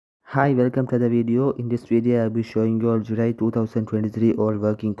Hi, welcome to the video. In this video, I'll be showing you all July 2023 all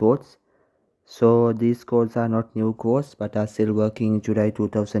working codes. So these codes are not new codes but are still working in July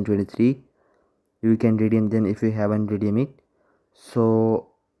 2023. You can redeem them if you haven't redeemed it. So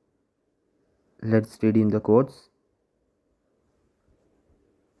let's redeem the codes.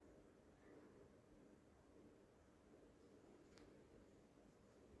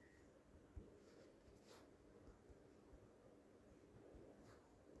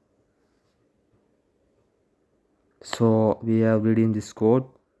 So we have redeemed this code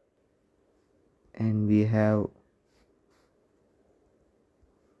and we have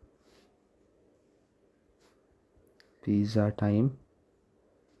pizza time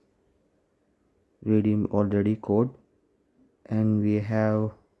redeem already code, and we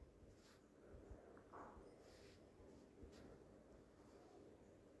have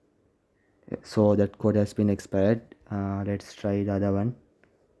so that code has been expired. Let's try the other one.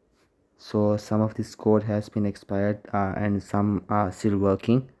 So some of this code has been expired and some are still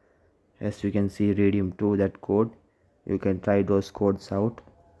working. As you can see, redeem to that code. You can try those codes out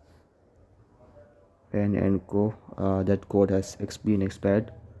and go. That code has been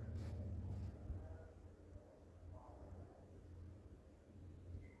expired.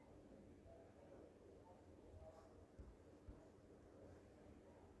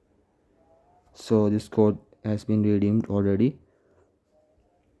 So this code has been redeemed already.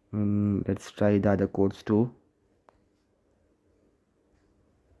 Let's try the other codes too.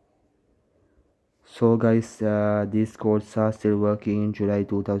 So guys, these codes are still working in July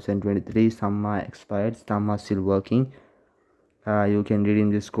 2023. Some are expired, some are still working. You can redeem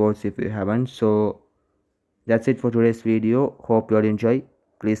these codes if you haven't. So that's it for today's video. Hope you all enjoy.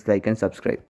 Please like and subscribe.